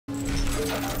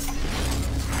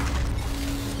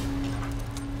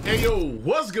Hey yo,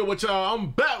 what's good with y'all?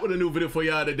 I'm back with a new video for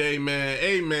y'all today, man.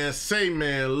 Hey man, say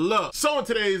man, look. So in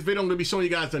today's video, I'm gonna be showing you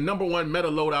guys the #1 meta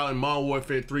loadout in Modern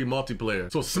Warfare 3 multiplayer.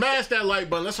 So smash that like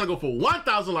button. Let's try to go for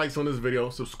 1,000 likes on this video.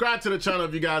 Subscribe to the channel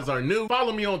if you guys are new.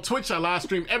 Follow me on Twitch. I live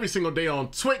stream every single day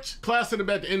on Twitch. Class in the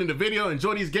back at the end of the video.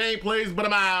 Enjoy these gameplays, but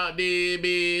I'm out,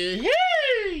 DB.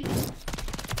 Hey!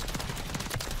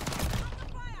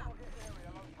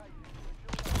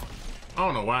 I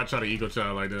don't know why I try to ego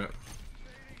child like that.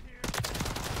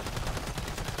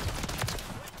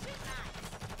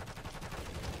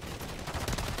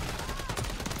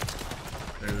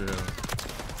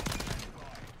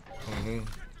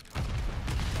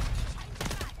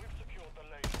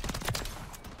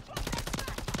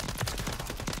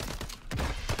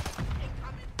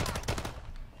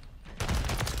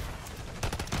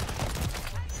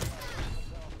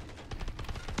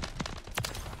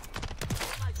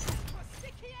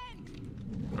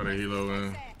 Got a helo,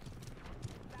 man.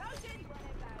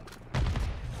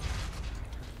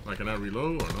 Like, can I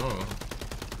reload or no?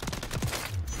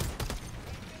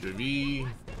 V.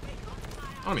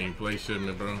 I don't even play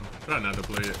shipment, bro. Try not to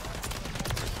play it.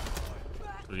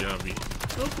 So y'all be.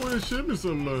 Stop playing shipment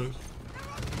so much.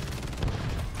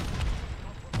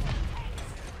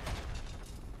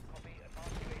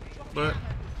 But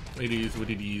it is what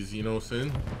it is, you know what I'm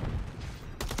saying?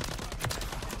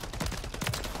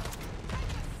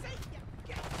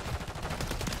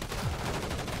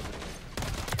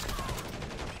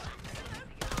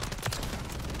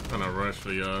 Trying to rush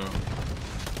for y'all.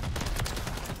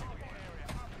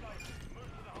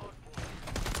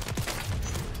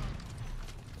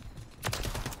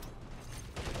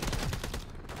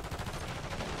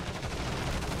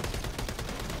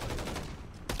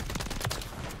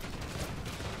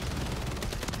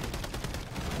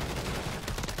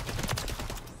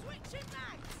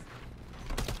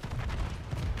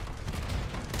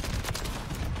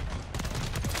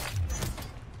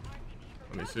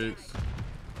 Six.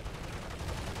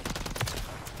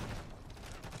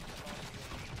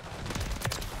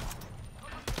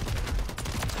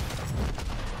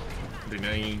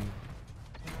 $39.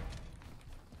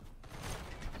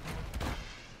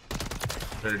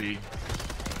 30.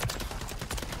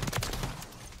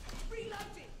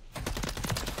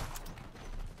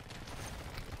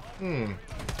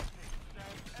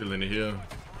 Still in the hill.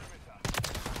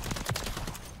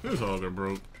 This auger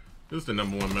broke. This is the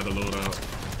 #1 meta loadout.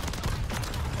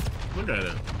 Look at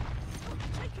it.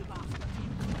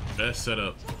 Best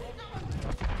setup.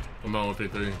 I'm on with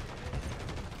P3.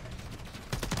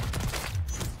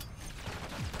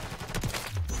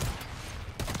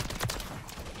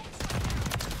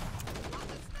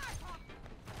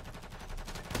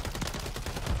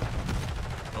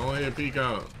 Go ahead, peek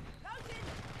out.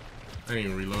 I didn't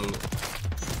even reload.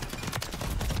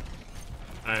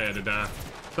 I had to die.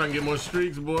 So I can get more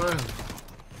streaks, boy.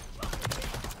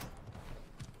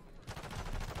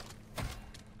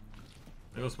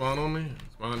 They gonna spawn on me?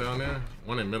 Spawn down there?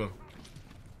 One in the middle.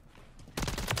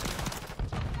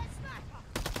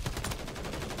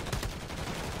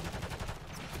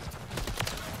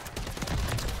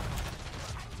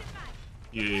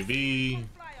 UAV.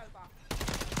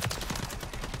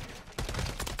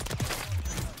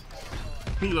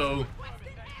 Helo.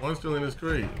 One's still in his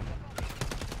crate.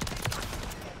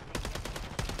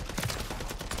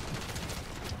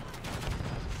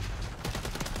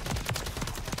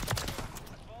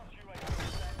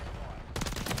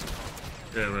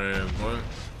 Yeah, man, boy.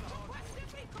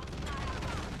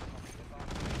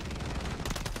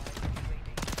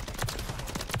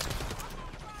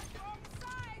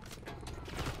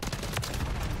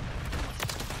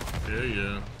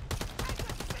 Yeah.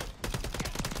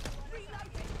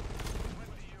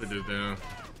 Put this down.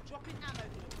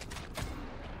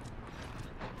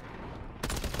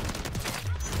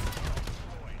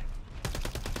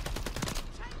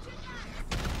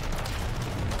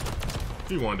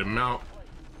 He wanted to mount.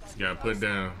 Got put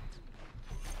down.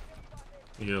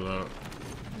 Heal up.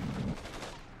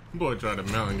 Boy tried to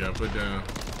mount and got put down.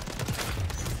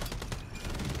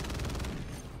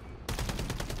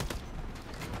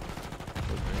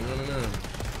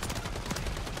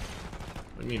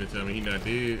 They mean to tell me he not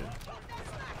dead.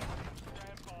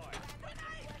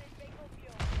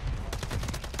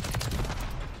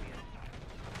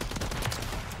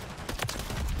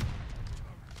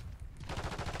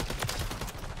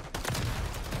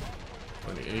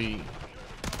 $28.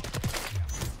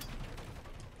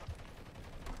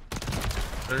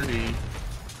 30.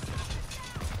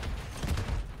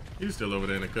 He's still over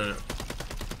there in the cut.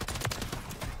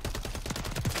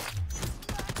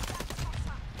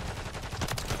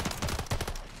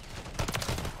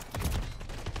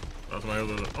 thought somebody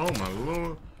was. Oh my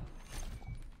lord.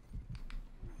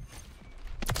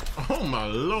 Oh my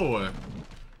lord.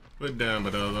 Put down,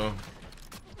 Badozo.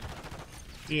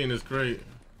 He in this crate.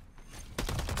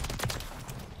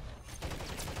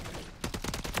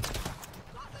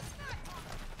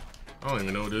 I don't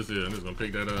even know what this is. I'm just gonna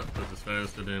pick that up because it's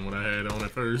faster than what I had on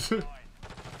at first.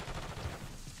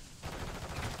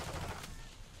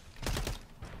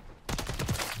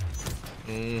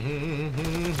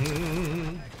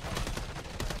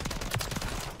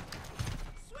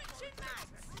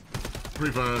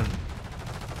 Pretty fine.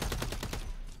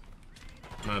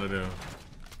 Not a deal.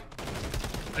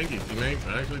 Thank you, teammate.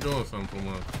 I'm actually doing something for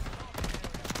once.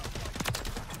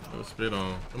 Let's spit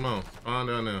on. Come on, spawn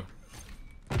down there.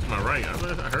 To my right. I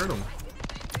heard him.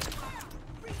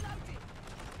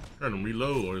 Heard him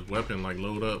reload or his weapon like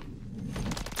load up.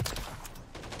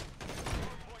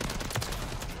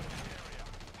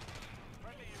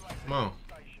 Come on.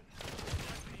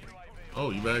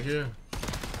 Oh, you back here?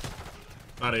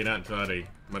 Sorry, not sorry.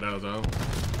 But that was all.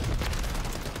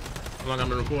 How long I've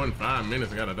been recording? 5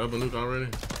 minutes. I got a double nuke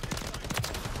already.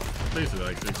 Basically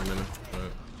like 60 minutes.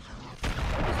 But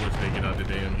just wish they get out the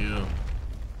damn hill.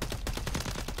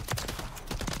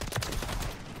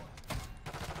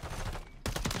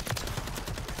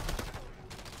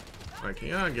 Like, can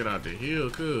y'all get out the hill,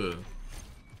 cuz?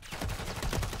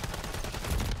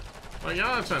 Like,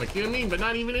 y'all trying to kill me, but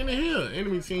not even in the hill.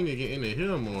 Enemy team to get in the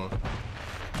hill more.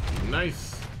 Nice.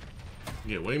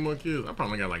 Get way more kills. I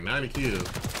probably got like 90 kills.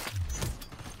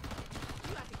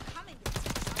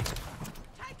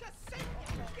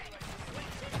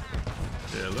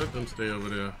 Yeah, let them stay over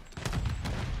there.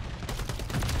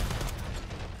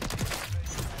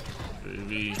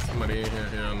 Maybe somebody in here,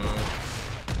 hell no.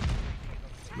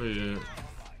 Yeah.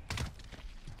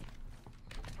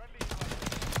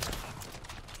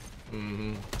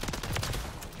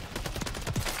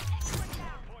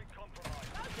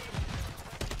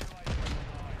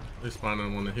 They spawn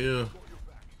them on the hill.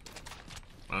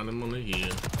 Find them on the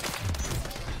hill.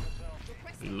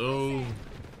 Reload.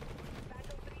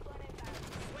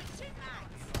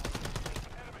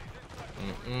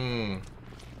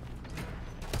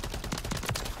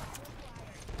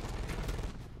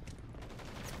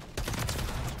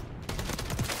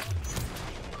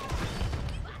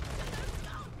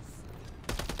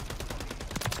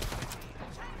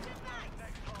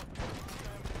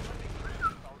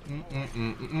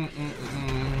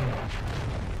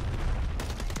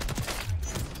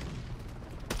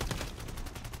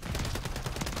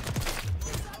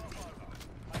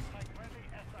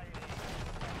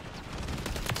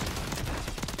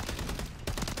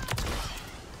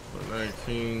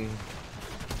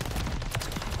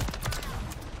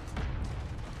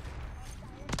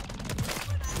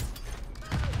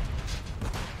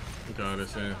 Got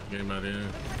this in. Get him out in.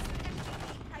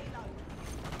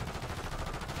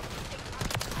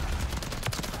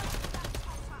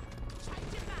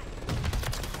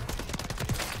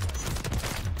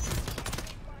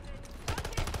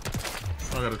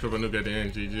 I got a triple nuke at the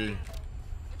end, GG.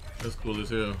 That's cool as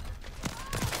hell.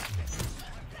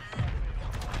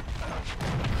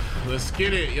 Let's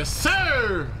get it, yes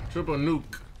sir! Triple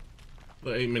nuke.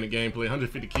 Little 8-minute gameplay,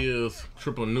 150 kills,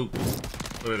 triple nuke.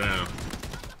 Put it down.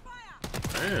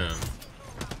 Damn.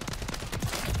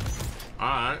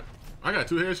 Alright. I got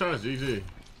 2 headshots, GG.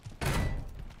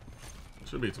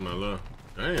 Should be to my left.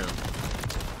 Damn.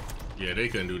 Yeah, they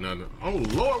couldn't do nothing. Oh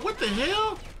lord, what the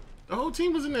hell? The whole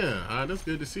team was in there. Alright, that's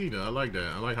good to see though. I like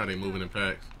that. I like how they moving in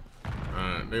packs.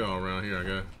 Alright, they all around here, I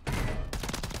guess.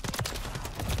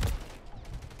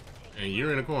 And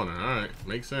you're in the corner. Alright,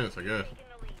 makes sense, I guess.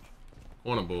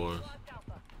 Corner boys.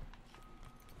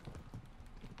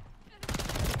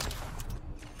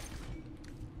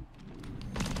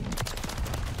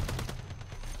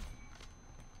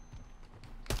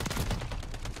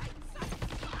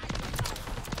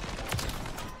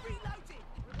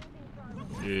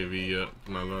 Yeah, V up.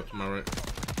 To my left, to my right.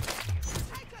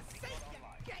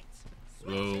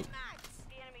 Slow.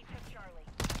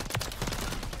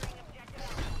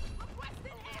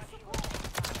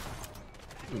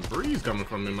 There's a breeze coming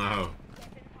from in my house.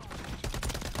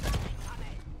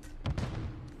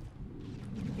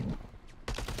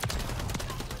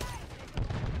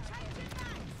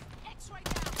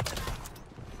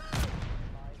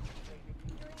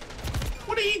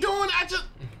 What are you doing? I just...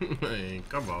 Man,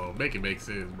 come on. Make it make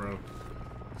sense, bro.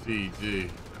 GG.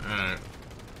 Alright.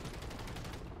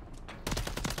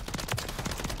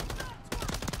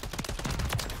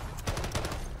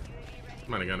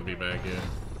 Somebody gotta be back here.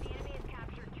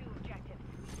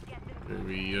 Here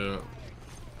we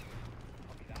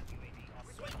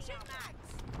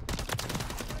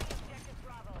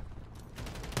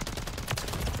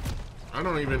I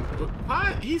don't even.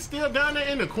 Why? He's still down there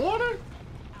in the corner?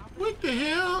 What the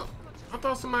hell? I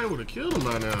thought somebody would have killed him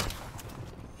by now.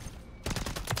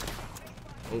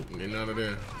 Oh, getting out of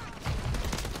there.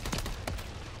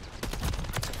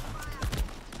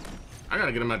 I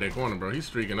gotta get him out that corner, bro. He's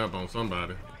streaking up on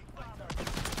somebody.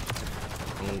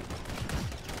 Oh.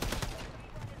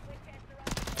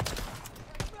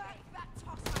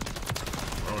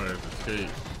 Alright, escape.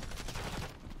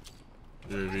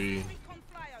 UAV.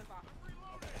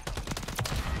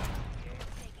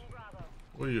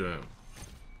 Where you at?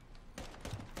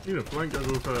 You need a flank that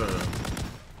go fast.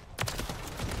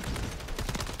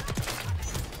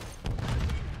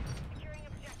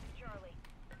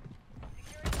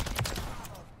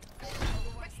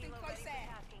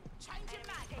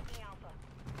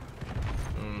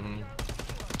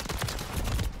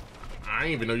 I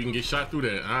didn't even know you can get shot through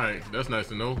that. Alright, that's nice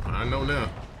to know. I know now.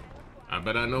 I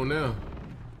bet I know now.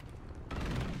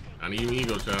 I need even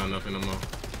ego child nothing no more.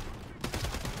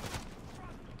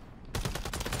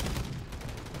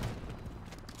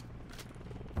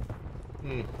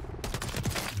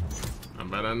 I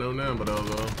bet I know now, but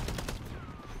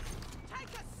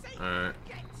alright.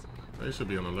 They should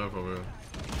be on the left over here.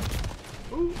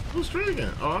 Ooh, who's streaking?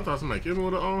 Oh, I thought somebody killed me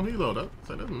with an own helo.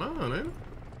 That's mine, ain't it?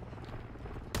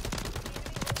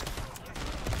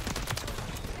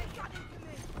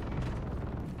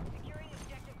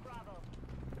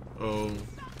 Oh,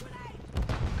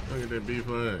 look at that B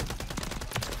flag.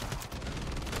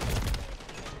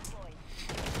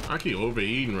 I keep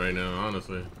overeating right now,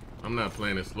 honestly. I'm not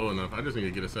playing it slow enough. I just need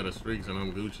to get a set of streaks and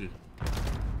I'm Gucci.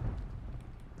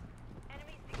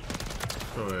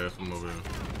 Throw ass from over here.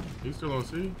 He's still on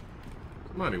C?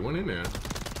 Somebody went in there.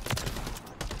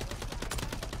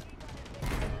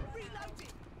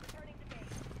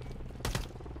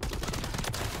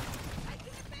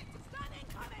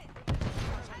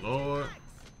 Lord.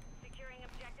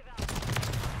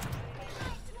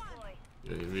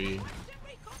 JV.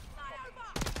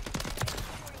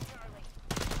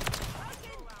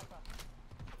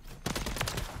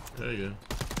 There you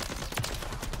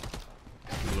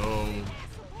go. Low.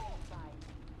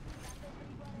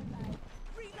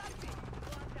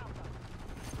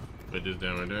 Put this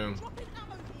down right down.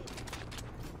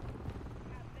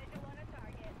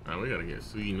 Alright, we gotta get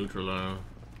C neutralized.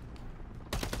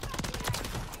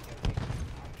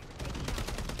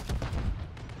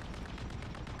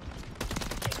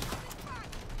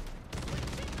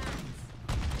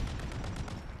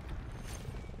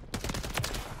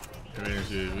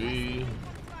 UAV.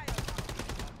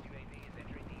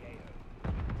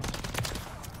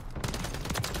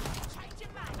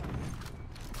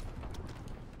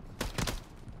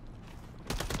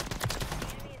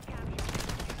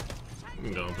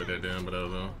 I'm gonna put that down, but I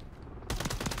was on.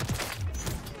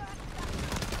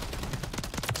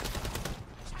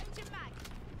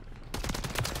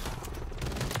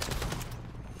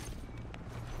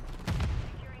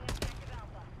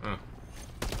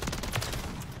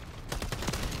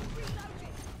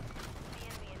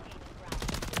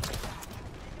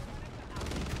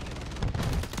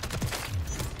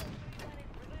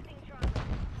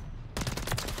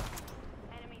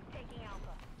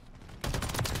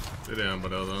 Sit down, but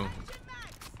though.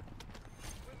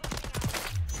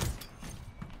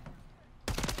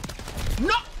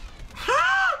 No!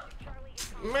 Huh?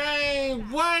 Man,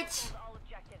 what?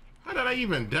 How did I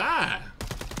even die?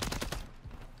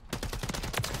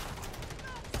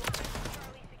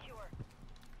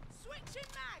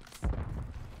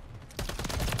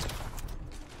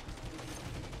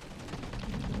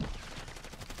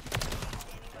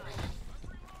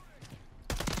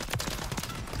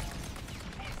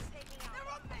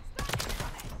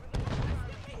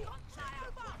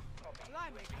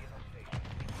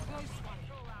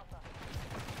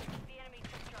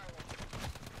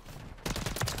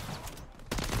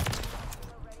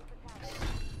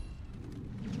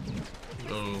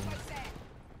 Oh.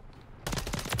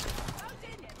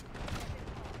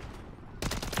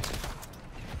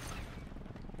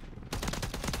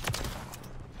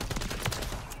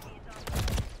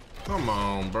 Come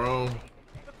on, bro.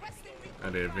 I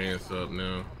had to advance up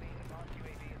now.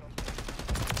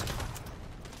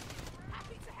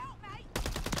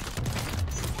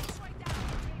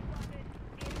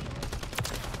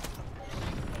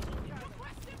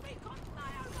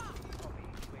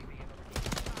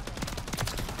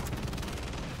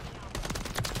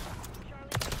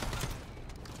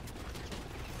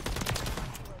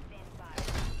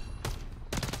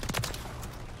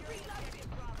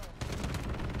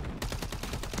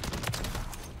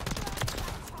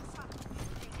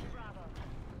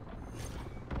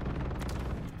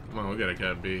 Come on, we got a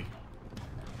cat B.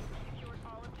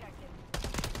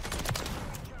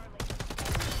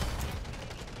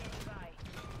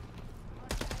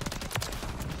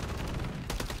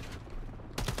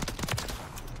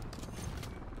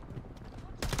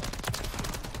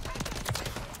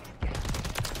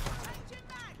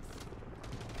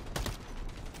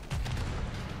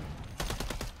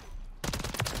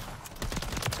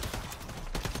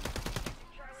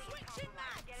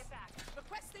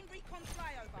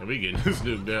 And we getting this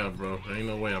dude down, bro. Ain't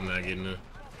no way I'm not getting it.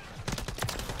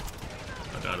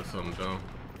 I got it something though.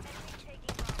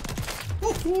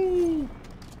 Woohoo!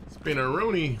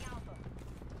 Spinneroonie.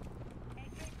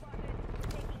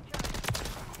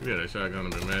 Yeah, that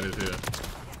shotgun have been mad as hell.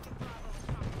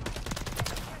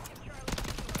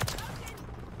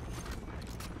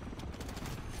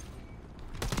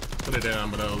 Put it down,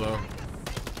 though.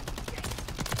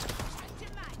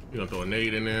 You gonna throw a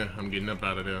nade in there? I'm getting up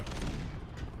out of there.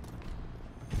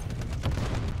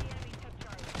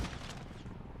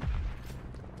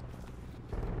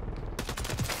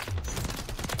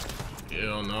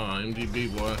 Hell no,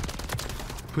 MGB boy.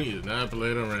 Please not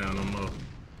play it around no more.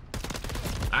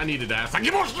 I need to die so I can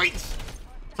get more streaks! So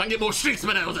I can get more streaks,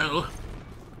 but though.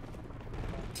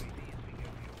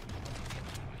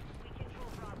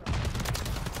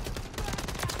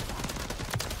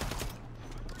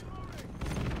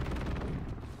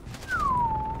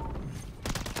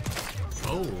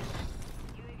 Oh.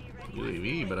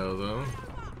 UAV, but though.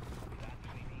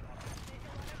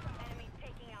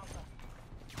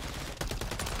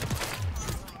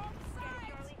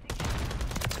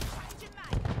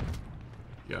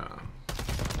 Yeah.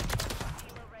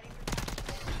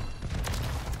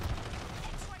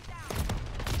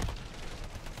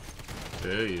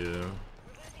 There you go.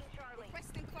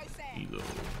 Ego.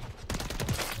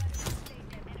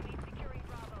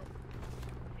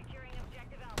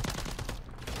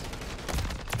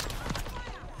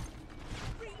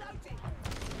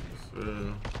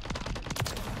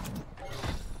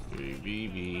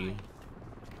 UAV. You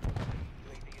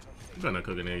better not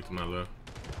cook an egg to my left.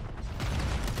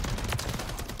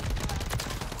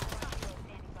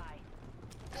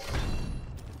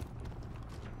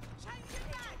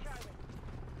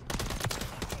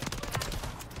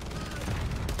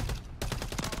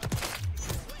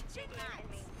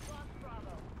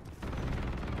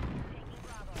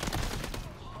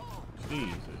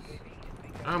 Jesus.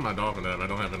 How am I dogging that? I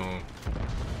don't have it on.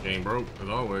 Game broke, as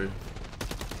always.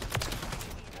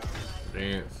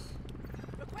 Dance.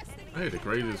 I had the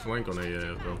craziest flank on their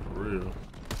ass, though, for real.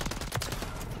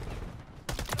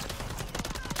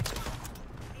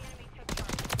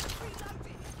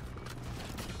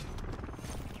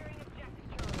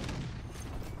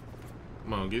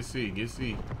 Come on, get C, get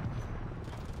C.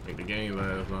 Make the game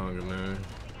last longer, man.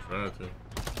 Try to.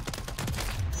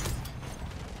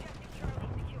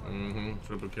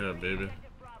 Triple cap, baby.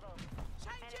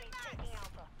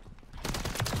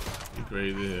 You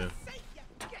crazy here.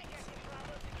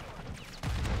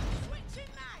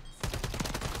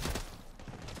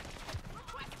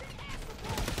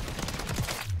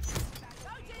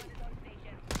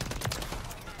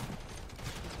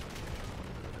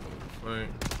 Flank.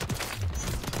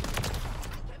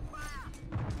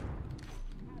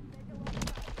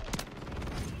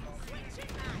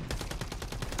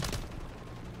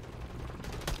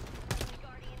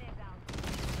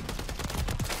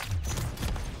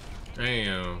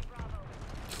 Damn.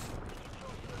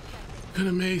 Could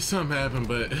have made something happen,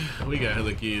 but we got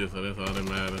hella kills, so that's all that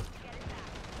matters.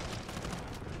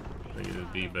 I can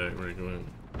just beat back right quick.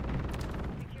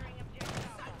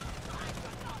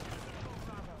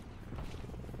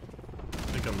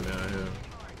 They coming down here.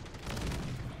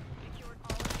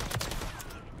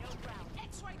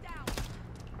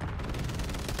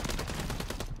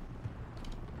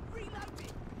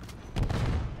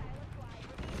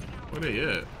 Where they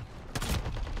at?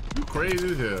 You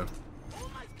crazy as hell.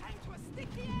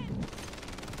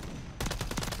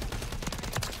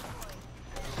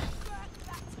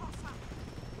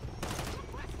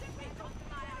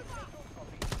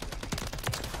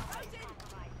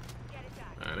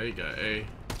 Nah, they got A.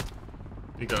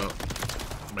 He got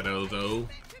Meadows. Come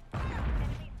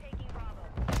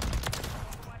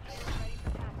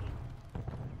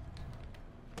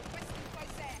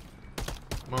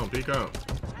on, peek out.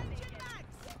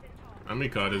 Let me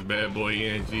call this bad boy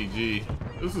in GG.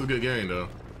 This is a good game though.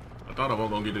 I thought I was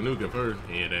gonna get the nuke at first.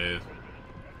 Head ass.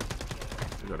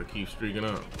 We gotta keep streaking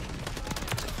up.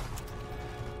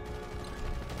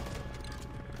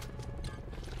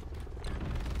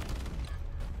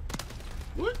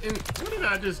 What did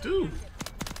I just do?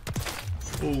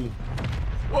 Oh.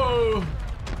 Whoa.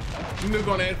 Nuke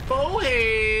on that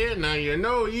forehead. Now you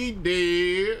know he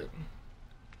dead.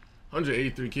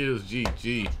 183 kills,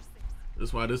 GG.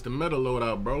 That's why this the meta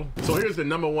loadout, bro. So here's the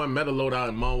 #1 meta loadout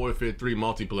in Modern Warfare 3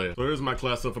 multiplayer. So here's my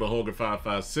class setup for the Holger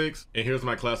 5.56, and here's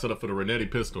my class setup for the Renetti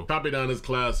pistol. Copy down this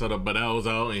class setup, but that was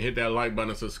out, and hit that like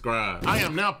button and subscribe. I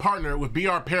am now partnered with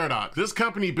BR Paradox. This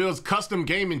company builds custom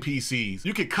gaming PCs.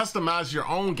 You can customize your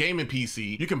own gaming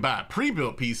PC. You can buy a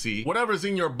pre-built PC, whatever's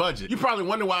in your budget. You probably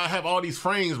wonder why I have all these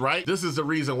frames, right? This is the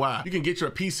reason why. You can get your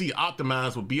PC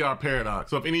optimized with BR Paradox.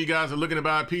 So if any of you guys are looking to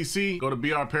buy a PC, go to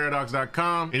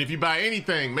brparadox.com. And if you buy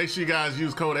anything, make sure you guys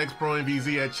use code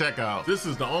XPRONVZ at checkout. This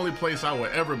is the only place I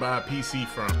would ever buy a PC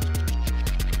from.